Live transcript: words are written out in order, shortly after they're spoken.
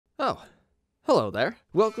Oh, hello there.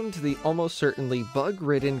 Welcome to the almost certainly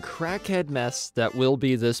bug-ridden crackhead mess that will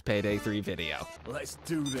be this Payday 3 video. Let's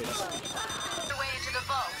do this.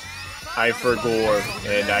 I forgore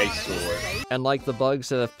and I soar. And like the bugs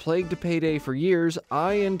that have plagued Payday for years,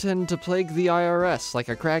 I intend to plague the IRS like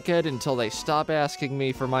a crackhead until they stop asking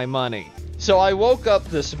me for my money. So I woke up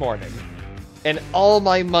this morning, and all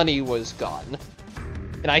my money was gone.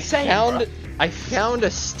 And I found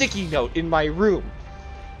a sticky note in my room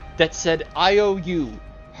that said, I owe you,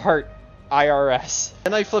 heart, IRS.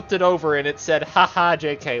 And I flipped it over and it said, haha,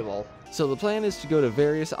 JK lol. So the plan is to go to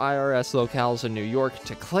various IRS locales in New York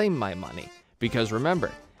to claim my money. Because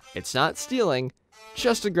remember, it's not stealing,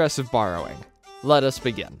 just aggressive borrowing. Let us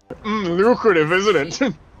begin. Lucrative,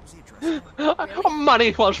 isn't it?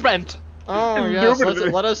 Money well spent. Oh yes,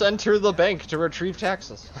 let us enter the bank to retrieve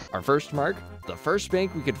taxes. Our first mark, the first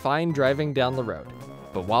bank we could find driving down the road.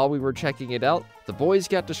 But while we were checking it out, the boys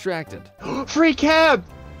got distracted. Free cab!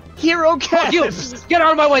 Hero cab! You get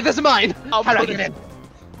out of my way, this is mine! How do I get in?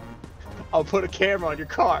 I'll put a camera on your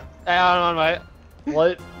car. Out on my...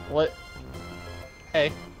 What? Hey.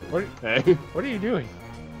 What are you doing?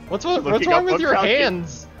 What's wrong with your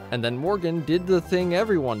hands? And then Morgan did the thing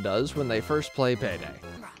everyone does when they first play Payday.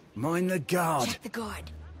 Mind the guard. Check the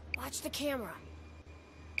guard. Watch the camera.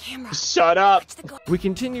 Shut up! We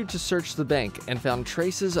continued to search the bank and found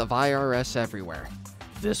traces of IRS everywhere.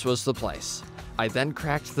 This was the place. I then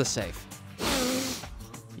cracked the safe.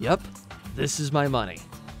 Yep, this is my money.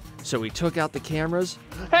 So we took out the cameras.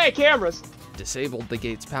 Hey, cameras! Disabled the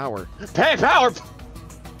gate's power. Hey, power!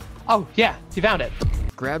 Oh, yeah, you found it.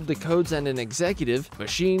 Grabbed the codes and an executive.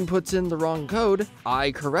 Machine puts in the wrong code.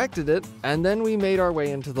 I corrected it, and then we made our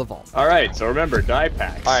way into the vault. Alright, so remember, die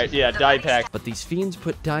packs. Alright, yeah, die packs. But these fiends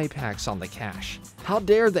put die packs on the cash. How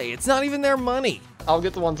dare they? It's not even their money. I'll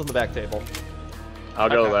get the ones on the back table. I'll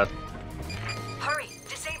go left. Hurry,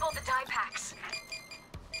 disable the die packs.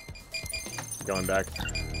 Going back.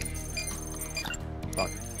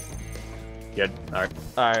 Fuck. Good, alright.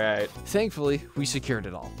 Alright. Thankfully, we secured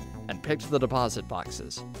it all and picked the deposit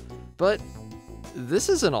boxes. But this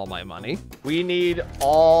isn't all my money. We need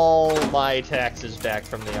all my taxes back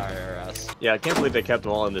from the IRS. Yeah, I can't believe they kept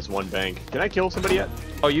them all in this one bank. Can I kill somebody yet?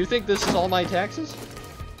 Oh, you think this is all my taxes?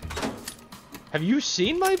 Have you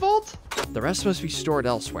seen my vault? The rest must be stored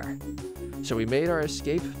elsewhere. So we made our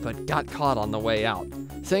escape, but got caught on the way out.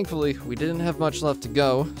 Thankfully, we didn't have much left to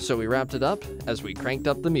go, so we wrapped it up as we cranked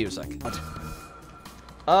up the music.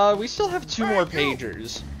 We still have 2 more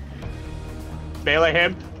pagers. Melee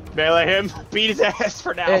him, beat his ass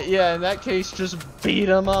for now. Yeah, in that case, just beat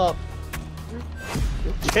him up.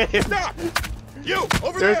 Get him. Stop! You,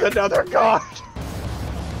 over there! There's another guard!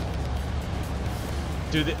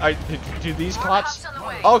 Do these cops...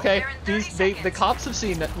 Okay, the cops have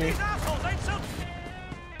seen me.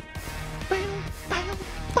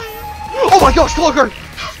 Oh my gosh, Cloaker!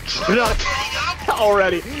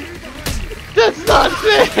 Already. That's not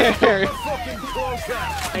fair!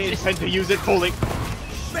 I intend to use it fully.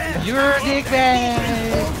 You're a dickbag!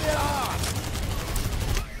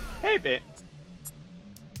 Hey, bit.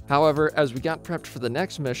 However, as we got prepped for the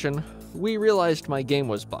next mission, we realized my game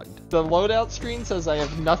was bugged. The loadout screen says I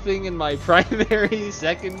have nothing in my primary,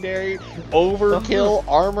 secondary, overkill,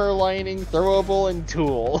 armor lining, throwable, and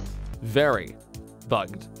tool. Very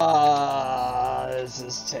bugged. This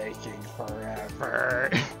is taking forever.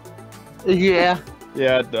 Yeah.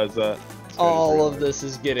 Yeah, it does that. All of this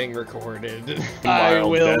is getting recorded. I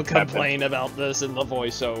will complain about this in the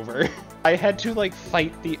voiceover. I had to like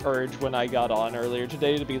fight the urge when I got on earlier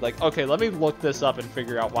today to be like, okay, let me look this up and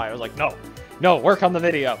figure out why. I was like, no, work on the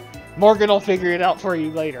video. Morgan will figure it out for you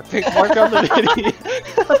later. Work on the video.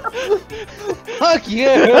 Fuck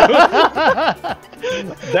you!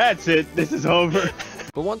 That's it. This is over.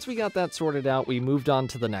 But once we got that sorted out, we moved on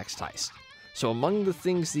to the next heist. So among the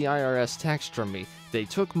things the IRS taxed from me, they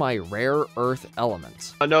took my rare earth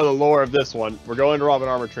elements. I know the lore of this one. We're going to rob an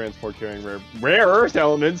armor transport carrying rare earth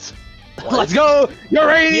elements. Let's go!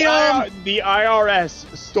 Uranium! The IRS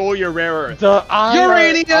stole your rare earth. The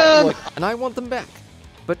Uranium! And I want them back.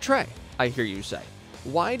 But Trey, I hear you say,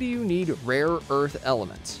 why do you need rare earth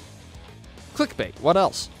elements? Clickbait, what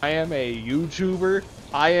else? I am a YouTuber.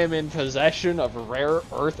 I am in possession of rare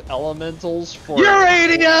earth elementals for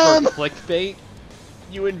uranium! For clickbait.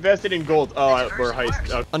 You invested in gold. Oh, we're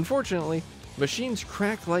heist. Oh. Unfortunately, Machine's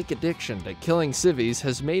crack-like addiction to killing civvies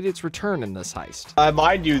has made its return in this heist.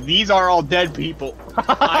 Mind you, these are all dead people.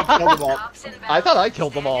 I killed them all. I thought I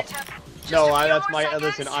killed them all. No, that's my...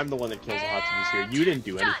 Listen, I'm the one that kills the hostages here. You didn't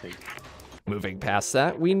do anything. Moving past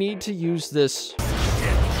that, we need to use this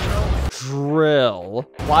drill.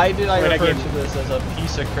 Why did I refer to this as a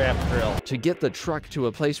piece of crap drill? To get the truck to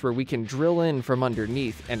a place where we can drill in from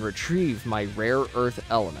underneath and retrieve my rare earth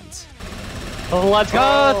elements. Let's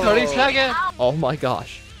go! 30 seconds! Oh my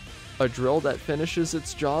gosh. A drill that finishes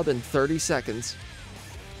its job in 30 seconds.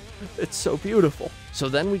 It's so beautiful. So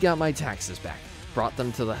then we got my taxes back, brought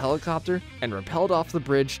them to the helicopter, and rappelled off the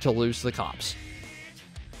bridge to lose the cops.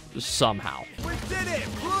 Somehow. We did it!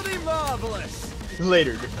 Bloody marvelous!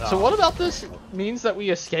 Later. So what about this means that we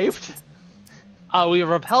escaped? We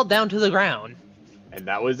rappelled down to the ground. And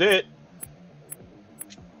that was it.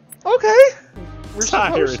 Okay. We're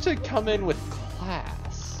Tired. supposed to come in with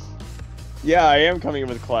class. Yeah, I am coming in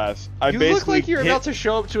with class. You look like you're about to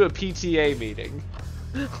show up to a PTA meeting.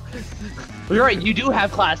 You're right, you do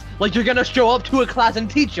have class. Like you're gonna show up to a class and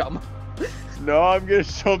teach them. No, I'm gonna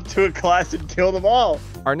show up to a class and kill them all.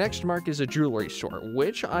 Our next mark is a jewelry store,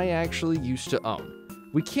 which I actually used to own.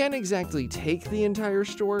 We can't exactly take the entire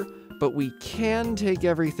store, but we can take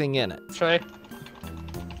everything in it. Trey.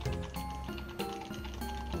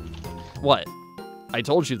 What? I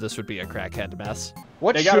told you this would be a crackhead mess.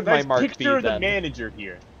 What They got should a nice my mark be picture of the then? manager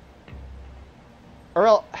here. Or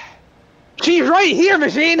else... She's right here,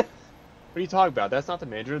 machine! What are you talking about? That's not the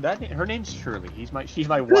manager. Her name's Shirley. She's my This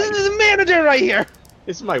wife. is the manager right here!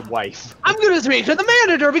 This is my wife. I'm gonna speak to the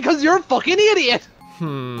manager because you're a fucking idiot!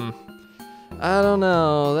 I don't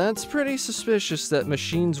know. That's pretty suspicious that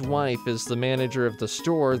Machine's wife is the manager of the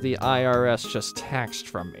store the IRS just taxed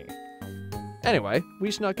from me. Anyway, we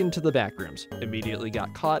snuck into the back rooms, immediately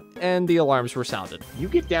got caught, and the alarms were sounded. You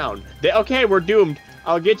get down. Okay, we're doomed.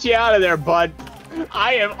 I'll get you out of there, bud.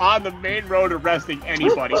 I am on the main road arresting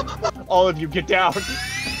anybody. All of you get down.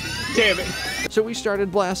 Damn it. So we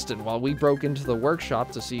started blasting while we broke into the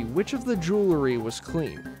workshop to see which of the jewelry was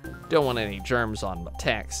clean. Don't want any germs on my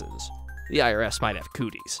taxes. The IRS might have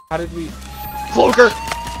cooties. How did we... Floker!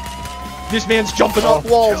 This man's jumping off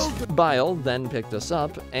walls! Bile then picked us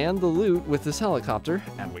up and the loot with his helicopter,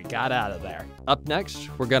 and we got out of there. Up next,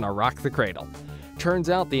 we're gonna rock the cradle. Turns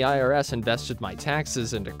out the IRS invested my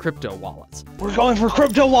taxes into crypto wallets. We're going for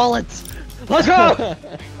crypto wallets! Let's go!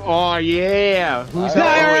 Oh, yeah. Who's the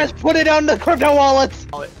IRS put it on the crypto wallets?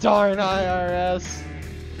 Darn IRS.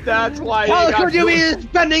 That's why How you got could you be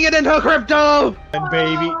spending it into crypto?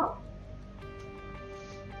 baby.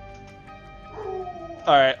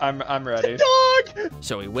 Alright, I'm ready. Dog!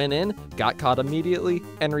 So we went in, got caught immediately,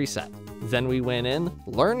 and reset. Then we went in,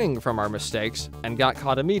 learning from our mistakes, and got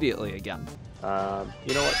caught immediately again.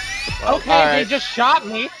 You know what? Okay, they just shot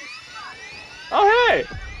me. Oh, hey!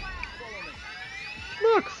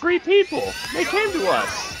 Look, free people. They came to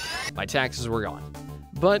us. My taxes were gone.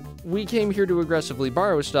 But we came here to aggressively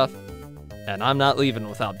borrow stuff, and I'm not leaving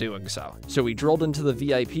without doing so. So we drilled into the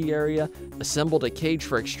VIP area, assembled a cage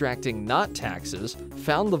for extracting not taxes,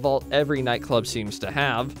 found the vault every nightclub seems to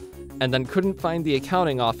have, and then couldn't find the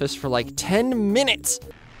accounting office for like 10 minutes.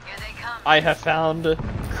 Here they come. I have found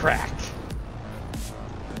crack.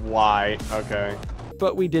 Why? Okay.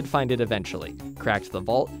 But we did find it eventually, cracked the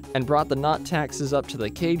vault, and brought the not taxes up to the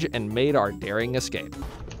cage and made our daring escape.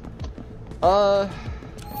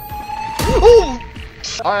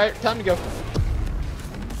 Alright, time to go.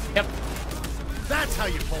 Yep. That's how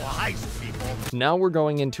you pull a heist, people. Now we're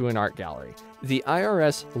going into an art gallery. The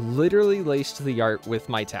IRS literally laced the art with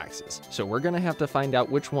my taxes, so we're gonna have to find out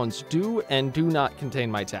which ones do and do not contain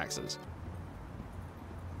my taxes.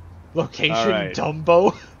 Location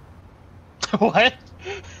Dumbo. What?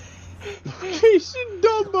 Location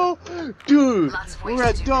Dumbo. Dude, Lots of ways we're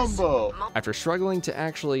at to do this. Dumbo. After struggling to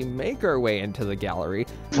actually make our way into the gallery,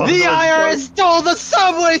 The IRS stole the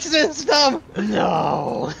subway system!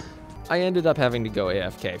 No. I ended up having to go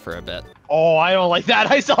AFK for a bit. Oh, I don't like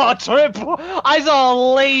that. I saw a trip. I saw a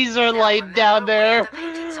laser light down there.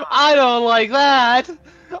 I don't like that.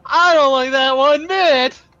 I don't like that one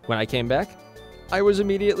bit. When I came back, I was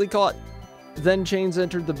immediately caught. Then Chains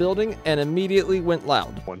entered the building and immediately went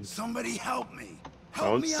loud. Somebody help me.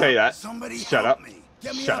 Don't say that. Somebody Shut help up. me.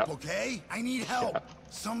 Get me Shut up, up. okay? I need help. up.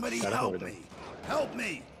 Somebody Shut up help over there. me. Help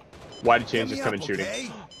me. Why did Get Chains me just come up, in shooting?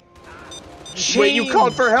 okay? Wait, you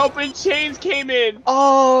called for help and Chains came in.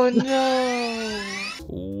 Oh no!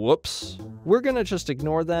 Whoops. We're gonna just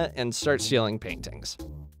ignore that and start stealing paintings.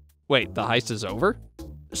 Wait, the heist is over?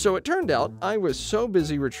 So it turned out I was so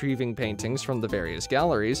busy retrieving paintings from the various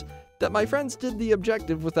galleries that my friends did the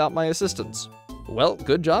objective without my assistance. Well,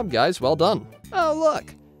 good job guys, well done. Oh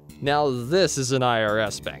look, now this is an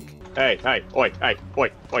IRS bank. Hey, oi,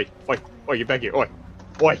 get back here,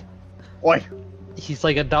 oi. He's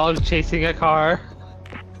like a dog chasing a car.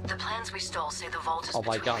 The plans we Bristol say the vault is Oh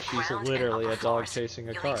my between gosh, the he's ground literally and a upper dog floors. chasing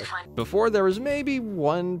a You'll car. need to find- Before there was maybe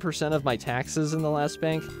 1% of my taxes in the last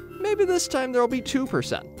bank. Maybe this time there'll be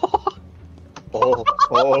 2%. Oh,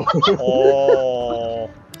 oh.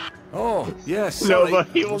 Oh, yes.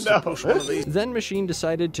 Nobody will know. Push one of these. Then Machine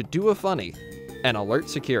decided to do a funny and alert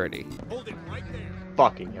security. Hold it right there.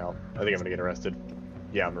 Fucking hell. I think I'm gonna get arrested.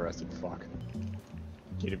 Yeah, I'm arrested. Fuck.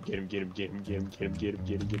 Get him, get him, get him, get him, get him, get him, get him,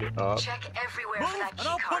 get him, get him. Check everywhere for that and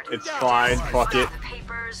I'll key card. put you It's down. fine. Fuck it. The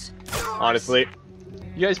papers, drawers. Honestly,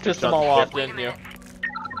 You guys pissed them Shut all the off, fuck didn't you?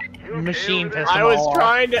 Machine pissed I them was all off.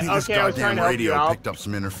 trying to. I think this Okay, I was trying goddamn to help you radio out. picked up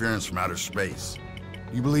some interference from outer space.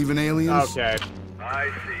 You believe in aliens? Okay.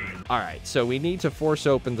 Alright, so we need to force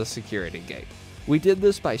open the security gate. We did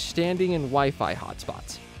this by standing in Wi-Fi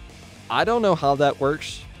hotspots. I don't know how that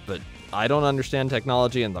works, but I don't understand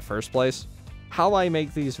technology in the first place. How I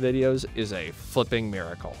make these videos is a flipping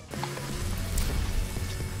miracle.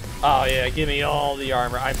 Oh yeah, give me all the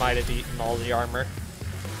armor. I might have eaten all the armor.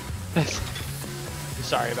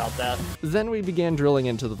 Sorry about that. Then we began drilling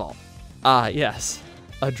into the vault. Ah yes,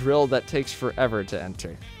 a drill that takes forever to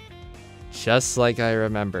enter. Just like I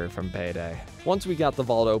remember from Payday. Once we got the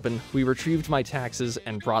vault open, we retrieved my taxes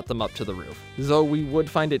and brought them up to the roof, though we would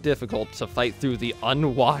find it difficult to fight through the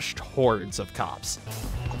unwashed hordes of cops.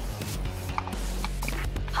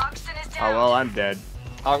 Hoxton is Oh down. well, I'm dead.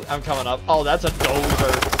 I'm coming up. Oh, that's a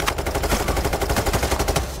dozer.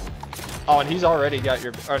 Oh, and he's already got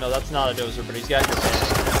your... Oh, no, that's not a dozer, but he's got your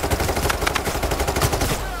pants.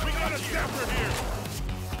 We got a stepper here.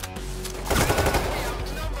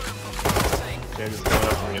 Okay, just coming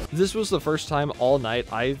up for you. This was the first time all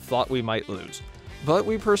night I thought we might lose, but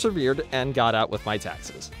we persevered and got out with my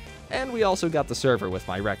taxes. And we also got the server with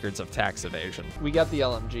my records of tax evasion. We got the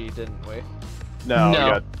LMG, didn't we? No, we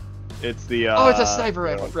No. got. It's the. Oh, it's a sniper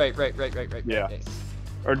yeah. rifle. Right. Yeah. Right.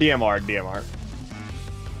 Or DMR.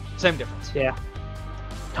 Same difference. Yeah.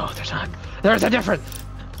 No, there's not. There's a difference.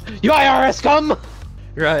 You IRS scum!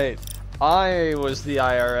 Right. I was the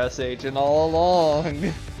IRS agent all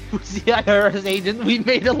along. Who's the IRS agent we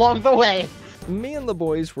made along the way? Me and the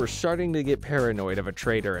boys were starting to get paranoid of a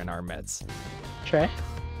traitor in our midst. Trey?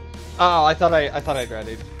 Oh, I thought I'd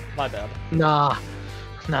readied. My bad. Nah.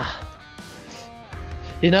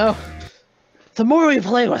 You know, the more we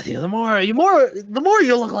play with you, the more you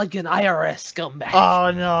look like an IRS scumbag.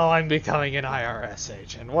 Oh no, I'm becoming an IRS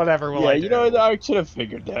agent. Whatever will Yeah, I you do? know, I should have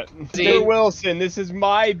figured that. See? Mr. Wilson, this is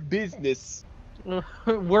my business.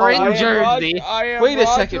 We're I in am Jersey. I am Wait a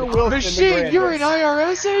Roger second. Wilson, the Machine, you're an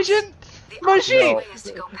grandest. IRS agent? The Machine! only way is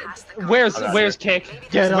to go past the Where's guards. where's Kick? Maybe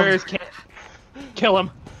Get there's him. a Where's Kick? Kill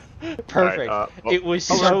him. Perfect. well, It was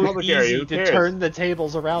public- so public area, easy who to cares? turn the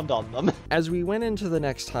tables around on them. As we went into the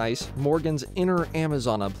next heist, Morgan's inner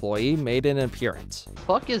Amazon employee made an appearance.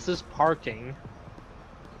 Fuck is this parking?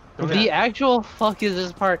 Okay. The actual fuck is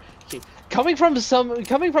this park? Coming from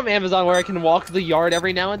Amazon where I can walk the yard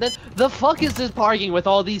every now and then. The fuck is this parking with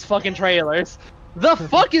all these fucking trailers? The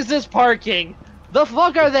fuck is this parking? The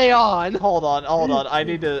fuck are they on? Hold on. I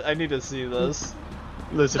need to see this.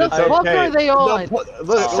 Listen, The it's fuck okay. are they on?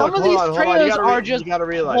 Some of these trailers are just You gotta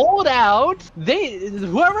realize. pulled out.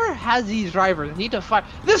 Whoever has these drivers need to fire.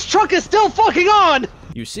 This truck is still fucking on.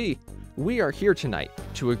 You see, we are here tonight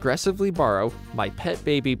to aggressively borrow my pet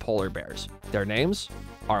baby polar bears. Their names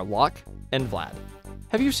are Locke and Vlad.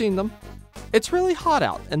 Have you seen them? It's really hot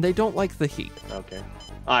out and they don't like the heat. Okay.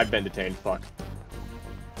 I've been detained. Fuck.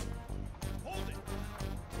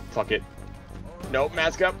 Fuck it. Nope,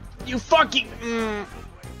 mask up. You fucking.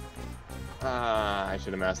 I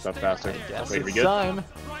should have masked up faster. Wait, we good? Time.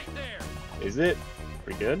 Right there. Is it?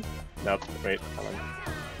 We good? Nope. Wait, hold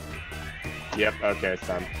on. Yep. Okay, it's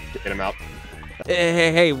time. Get him out.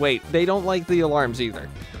 Hey, wait. They don't like the alarms either.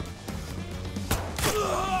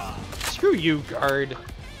 Screw you, guard.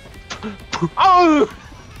 Oh!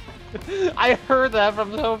 I heard that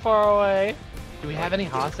from so far away. Do we have any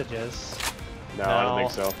hostages? No, I don't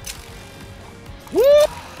think so.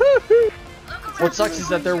 What sucks is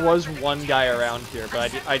that there was one guy around here,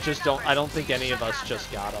 but I don't think any of us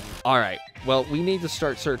just got him. Alright, well, we need to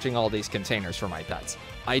start searching all these containers for my pets.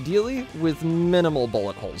 Ideally, with minimal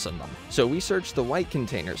bullet holes in them. So we searched the white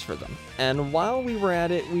containers for them. And while we were at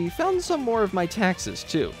it, we found some more of my taxes,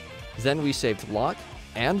 too. Then we saved Locke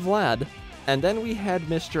and Vlad, and then we had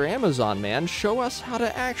Mr. Amazon Man show us how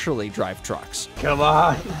to actually drive trucks. Come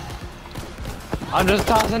on. I'm just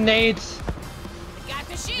tossing nades. Got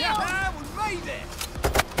the shield. Yeah, we made it.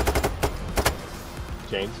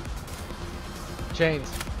 James.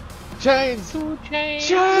 Chains. Two chains.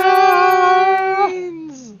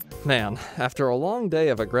 Man, after a long day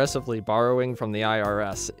of aggressively borrowing from the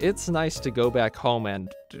IRS, it's nice to go back home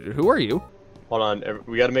and... Who are you? Hold on,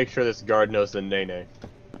 we gotta make sure this guard knows the nene.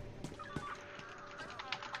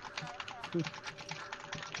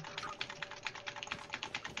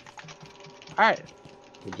 Alright.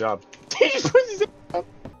 Good job.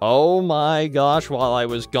 Oh my gosh, while I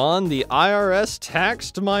was gone, the IRS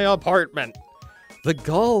taxed my apartment. The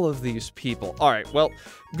gall of these people. Alright, well,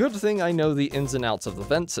 good thing I know the ins and outs of the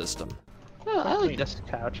vent system. Oh, I like this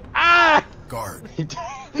couch. Ah! Guard.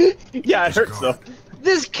 Yeah, it hurts though.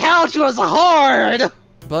 This couch was hard!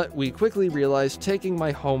 But we quickly realized taking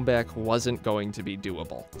my home back wasn't going to be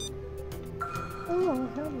doable. Oh,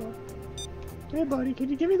 hello. Hey, buddy, can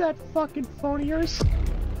you give me that fucking phone of yours?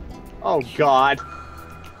 Oh, God.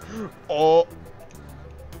 Oh.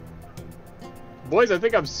 Boys, I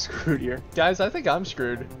think I'm screwed here. Guys, I think I'm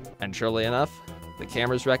screwed. And surely enough, the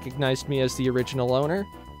cameras recognized me as the original owner,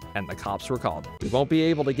 and the cops were called. We won't be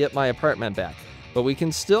able to get my apartment back, but we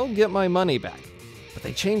can still get my money back. But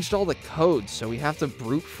they changed all the codes, so we have to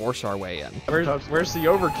brute force our way in. Where's the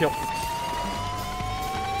overkill?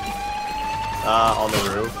 On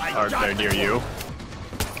the roof, or they're near you.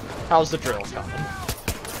 How's the drill coming?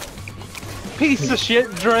 Piece of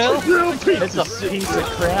shit drill! It's a piece of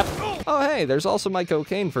crap. Oh hey, there's also my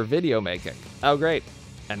cocaine for video making. Oh great,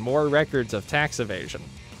 and more records of tax evasion.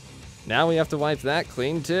 Now we have to wipe that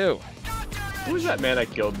clean too. Who's that man I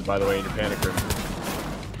killed, by the way, in your panic room?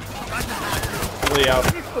 Leo.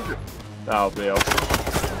 Oh, Leo.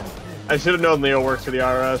 I should have known Leo works for the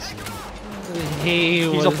IRS.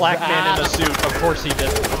 He's a black man in a suit, of course he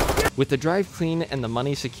did. With the drive clean and the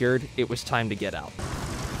money secured, it was time to get out.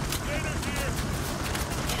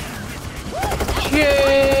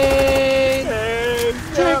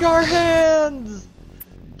 Take our hands!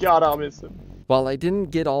 God, I'll miss him. While I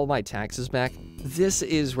didn't get all my taxes back, this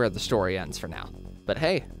is where the story ends for now. But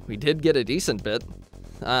hey, we did get a decent bit.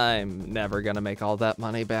 I'm never gonna make all that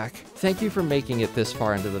money back. Thank you for making it this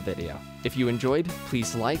far into the video. If you enjoyed,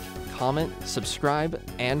 please like, comment, subscribe,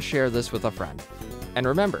 and share this with a friend. And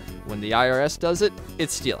remember, when the IRS does it,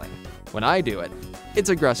 it's stealing. When I do it, it's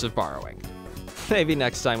aggressive borrowing. Maybe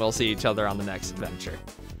next time we'll see each other on the next adventure.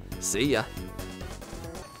 See ya.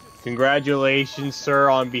 Congratulations, sir.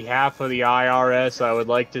 On behalf of the IRS, I would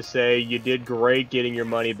like to say you did great getting your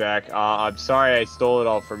money back. I'm sorry I stole it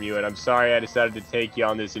all from you, and I'm sorry I decided to take you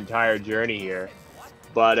on this entire journey here.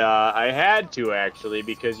 But I had to, actually,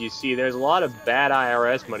 because you see, there's a lot of bad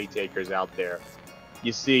IRS money takers out there.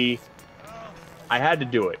 You see, I had to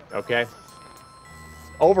do it, okay?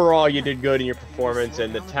 Overall, you did good in your performance,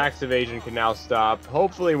 and the tax evasion can now stop.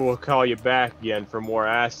 Hopefully, we'll call you back again for more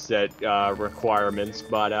asset requirements,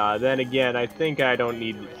 but then again, I think I don't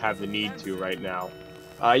have the need to right now.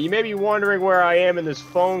 You may be wondering where I am in this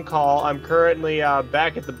phone call. I'm currently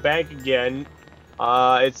back at the bank again.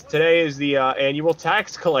 Today is the annual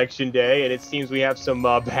tax collection day, and it seems we have some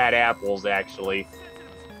bad apples, actually.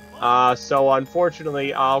 So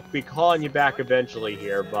unfortunately, I'll be calling you back eventually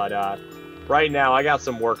here, but right now, I got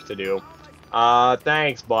some work to do.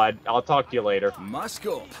 Thanks, bud. I'll talk to you later. Must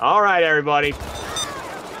go. All right, everybody.